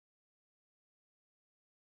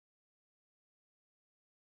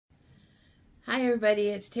Hi everybody,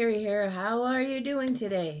 it's Terry here. How are you doing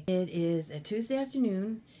today? It is a Tuesday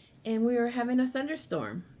afternoon and we are having a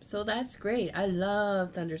thunderstorm. So that's great. I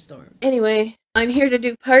love thunderstorms. Anyway, I'm here to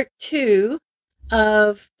do part 2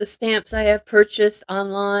 of the stamps I have purchased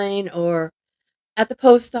online or at the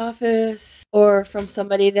post office or from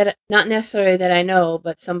somebody that, not necessarily that I know,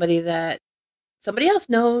 but somebody that somebody else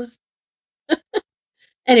knows.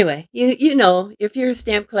 Anyway, you know, if you're a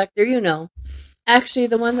stamp collector, you know. Actually,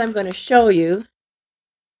 the ones I'm going to show you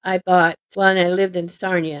I bought when I lived in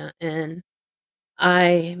Sarnia, and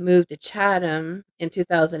I moved to Chatham in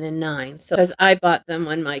 2009. So, because I bought them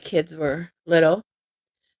when my kids were little,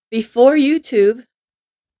 before YouTube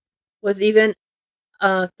was even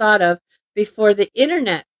thought of, before the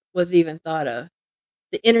internet was even thought of,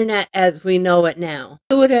 the internet as we know it now.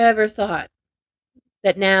 Who would have ever thought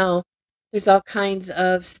that now there's all kinds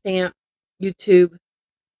of stamp YouTube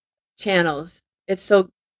channels? It's so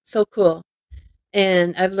cool,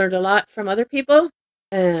 and I've learned a lot from other people,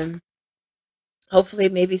 and hopefully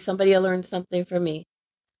maybe somebody will learn something from me.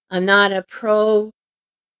 I'm not a pro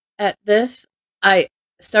at this. I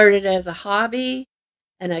started as a hobby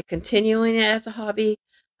and I continuing it as a hobby.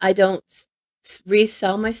 I don't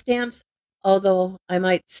resell my stamps, although I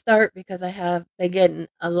might start because I have been getting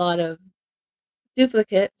a lot of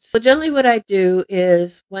duplicates. So generally what I do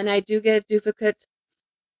is when I do get duplicates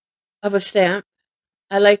of a stamp,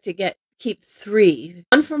 I like to keep 3.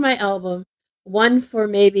 One for my album, one for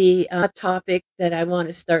maybe a topic that I want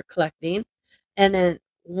to start collecting, and then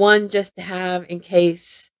one just to have in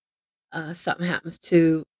case something happens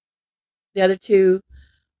to the other 2,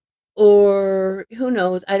 or who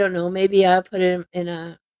knows, I don't know, maybe I'll put it in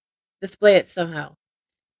a display it somehow.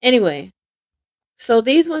 Anyway, so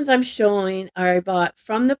these ones I'm showing are I bought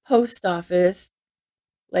from the post office,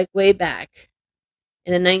 like way back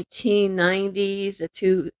in the 1990s, the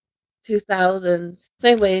 2000s. So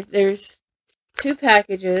anyway, there's 2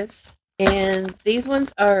 packages, and these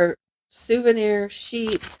ones are souvenir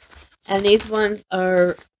sheets, and these ones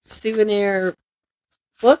are souvenir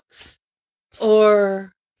books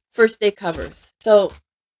or first day covers. So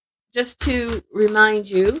just to remind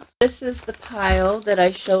you, this is the pile that I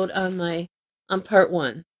showed on part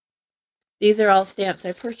 1. These are all stamps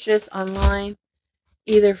I purchased online,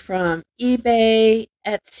 either from eBay,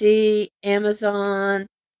 Etsy, Amazon,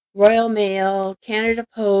 Royal Mail, Canada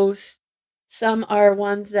Post. Some are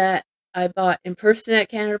ones that I bought in person at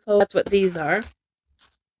Canada Post. That's what these are.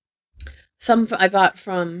 Some I bought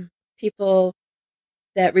from people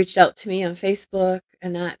that reached out to me on Facebook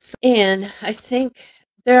and that. And I think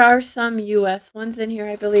there are some US ones in here,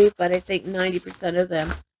 I believe, but I think 90% of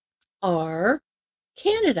them are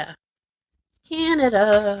Canada.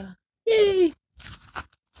 Canada. Yay.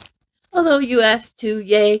 Although US too,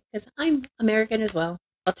 yay, because I'm American as well.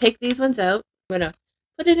 I'll take these ones out. I'm going to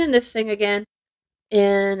put it in this thing again,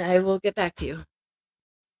 and I will get back to you.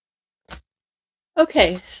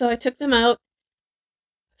 Okay, so I took them out.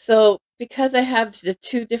 So because I have the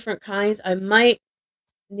 2 different kinds, I might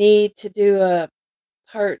need to do a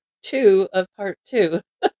part 2 of part 2.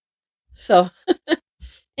 So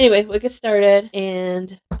anyway, we'll get started,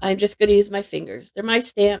 and I'm just going to use my fingers. They're my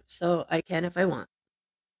stamps, so I can if I want.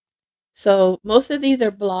 So most of these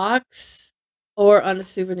are blocks or on a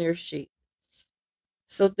souvenir sheet.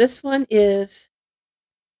 So this one is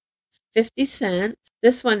 50 cents.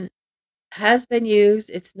 This one has been used.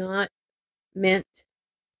 It's not mint,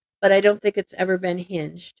 but I don't think it's ever been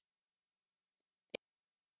hinged.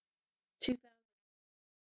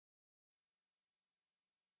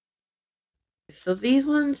 So these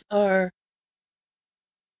ones are,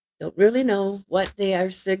 don't really know what they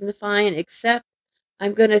are signifying, except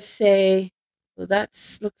I'm going to say, well, that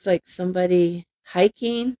looks like somebody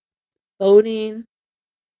hiking, boating,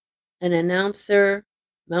 an announcer,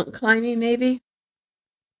 mountain climbing, maybe.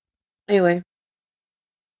 Anyway,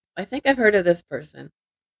 I think I've heard of this person,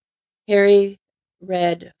 Harry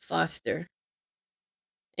Red Foster.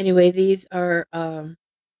 Anyway, these are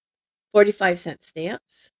 45-cent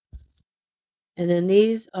stamps. And then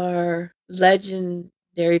these are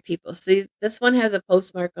legendary people. See, this one has a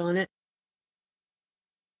postmark on it.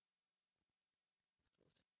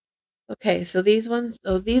 Okay, so these ones,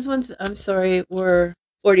 I'm sorry, were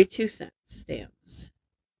 42-cent stamps.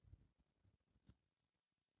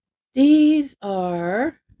 These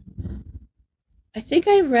are, I think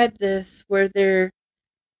I read this where they're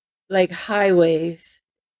like highways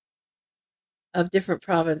of different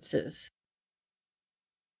provinces.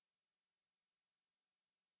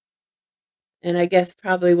 And I guess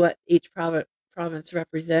probably what each province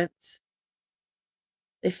represents.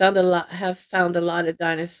 They have found a lot of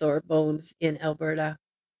dinosaur bones in Alberta.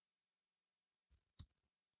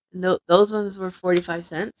 No, those ones were 45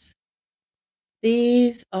 cents.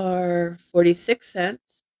 These are 46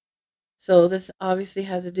 cents. So this obviously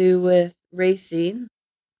has to do with racing,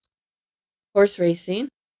 horse racing.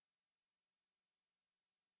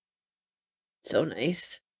 So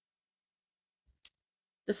nice.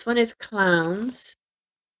 This one is clowns.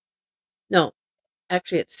 No,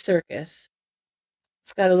 actually it's circus.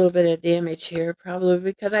 It's got a little bit of damage here, probably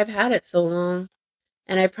because I've had it so long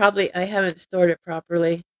and I haven't stored it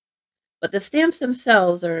properly. But the stamps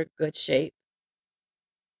themselves are in good shape.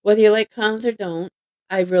 Whether you like clowns or don't,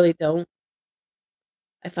 I really don't.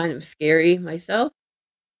 I find them scary myself.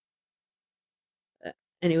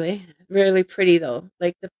 Anyway, really pretty though.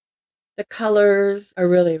 Like the colors are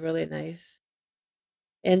really, really nice.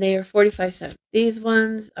 And they are 45 cents. These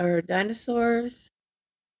ones are dinosaurs.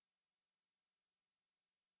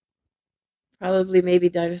 Probably maybe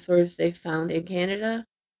dinosaurs they found in Canada,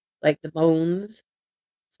 like the bones.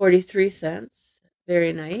 43 cents.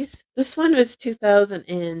 Very nice. This one was 2000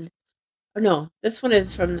 and oh no, this one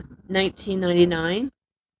is from 1999.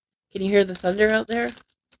 Can you hear the thunder out there?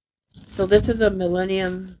 So this is a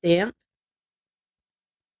Millennium stamp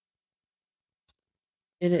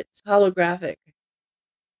and it's holographic.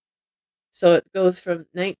 So it goes from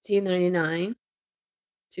 1999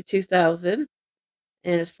 to 2000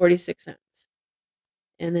 and it's 46 cents.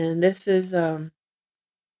 And then this is a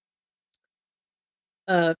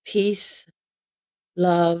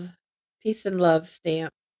love, peace and love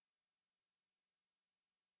stamp.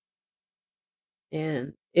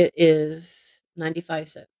 And it is 95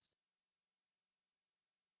 cents.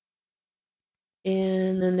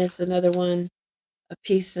 And then there's another one, a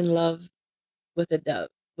peace and love with a dove,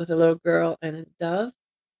 with a little girl and a dove,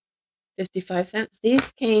 55 cents.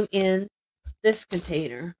 These came in this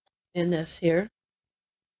container, in this here.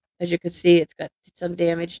 As you can see, it's got some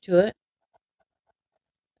damage to it.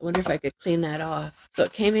 I wonder if I could clean that off. So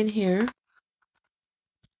it came in here.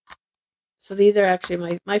 So these are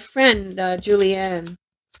actually my friend, Julianne,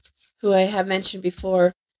 who I have mentioned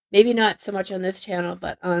before, maybe not so much on this channel,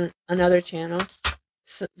 but on another channel,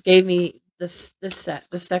 gave me this set,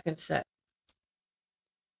 the second set.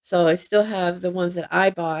 So I still have the ones that I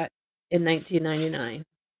bought in 1999.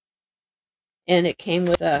 And it came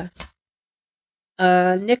with a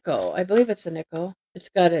nickel. I believe it's a nickel. It's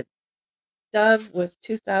got a dove with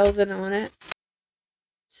 2000 on it.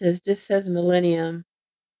 Just says Millennium.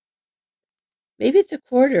 Maybe it's a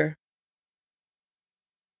quarter.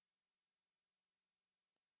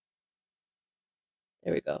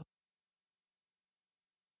 There we go.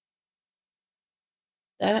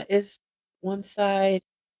 That is one side,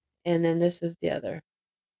 and then this is the other.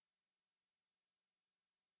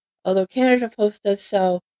 Although Canada Post does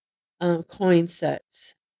sell coin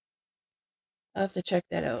sets. I'll have to check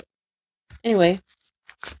that out. Anyway,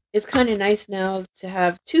 it's kind of nice now to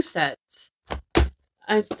have two sets.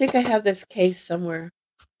 I think I have this case somewhere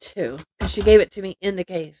too, because she gave it to me in the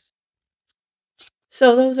case.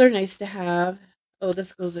 So those are nice to have. Oh,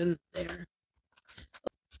 this goes in there.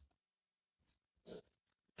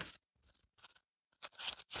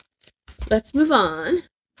 Let's move on.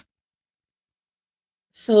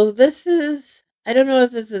 So this is, I don't know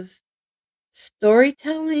if this is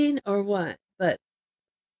storytelling or what, but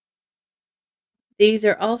these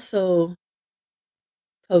are also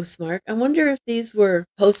postmarked. I wonder if these were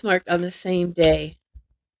postmarked on the same day,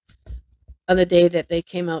 on the day that they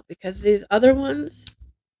came out, because these other ones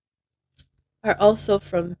are also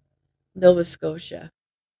from Nova Scotia.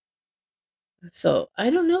 So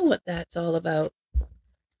I don't know what that's all about.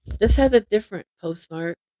 This has a different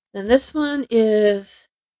postmark. And this one is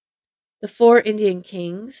the 4 Indian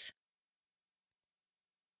Kings.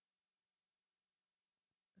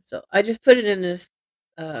 So I just put it in this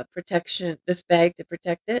this bag to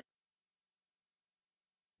protect it.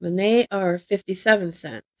 And they are 57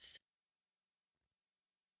 cents.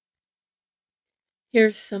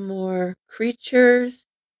 Here's some more creatures.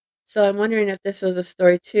 So I'm wondering if this was a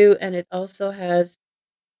story too, and it also has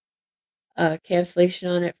a cancellation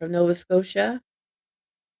on it from Nova Scotia.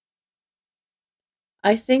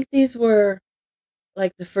 I think these were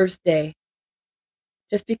like the first day,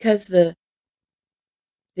 just because the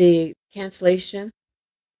cancellation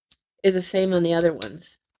is the same on the other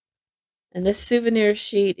ones. And this souvenir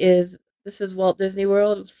sheet this is Walt Disney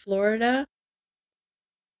World, Florida.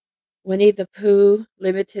 Winnie the Pooh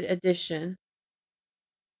limited edition.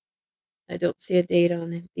 I don't see a date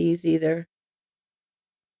on these either.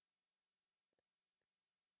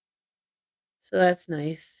 So that's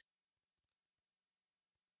nice.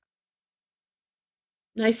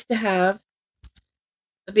 Nice to have.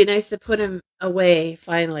 It'd be nice to put them away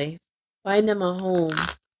finally. Find them a home.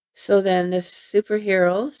 So then this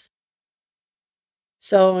superheroes.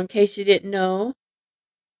 So in case you didn't know,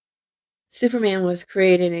 Superman was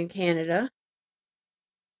created in Canada.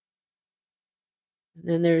 And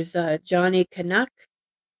then there's Johnny Canuck,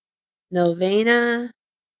 Nelvana,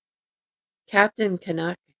 Captain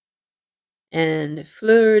Canuck, and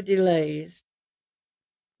Fleur de Lis.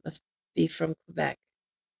 Must be from Quebec.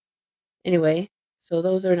 Anyway, so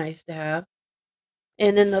those are nice to have.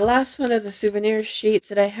 And then the last one of the souvenir sheets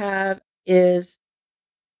that I have is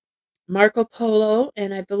Marco Polo,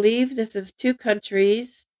 and I believe this is a two-country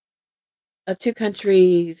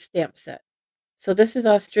stamp set. So this is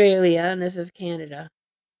Australia and this is Canada.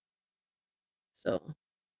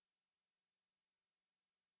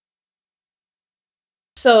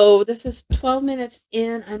 So this is 12 minutes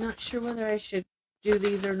in. I'm not sure whether I should do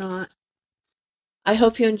these or not. I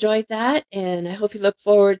hope you enjoyed that, and I hope you look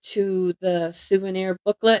forward to the souvenir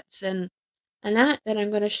booklets and that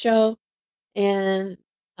I'm going to show. And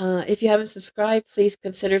if you haven't subscribed, please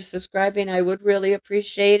consider subscribing. I would really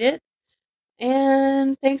appreciate it.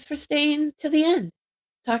 And thanks for staying to the end.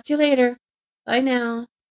 Talk to you later. Bye now.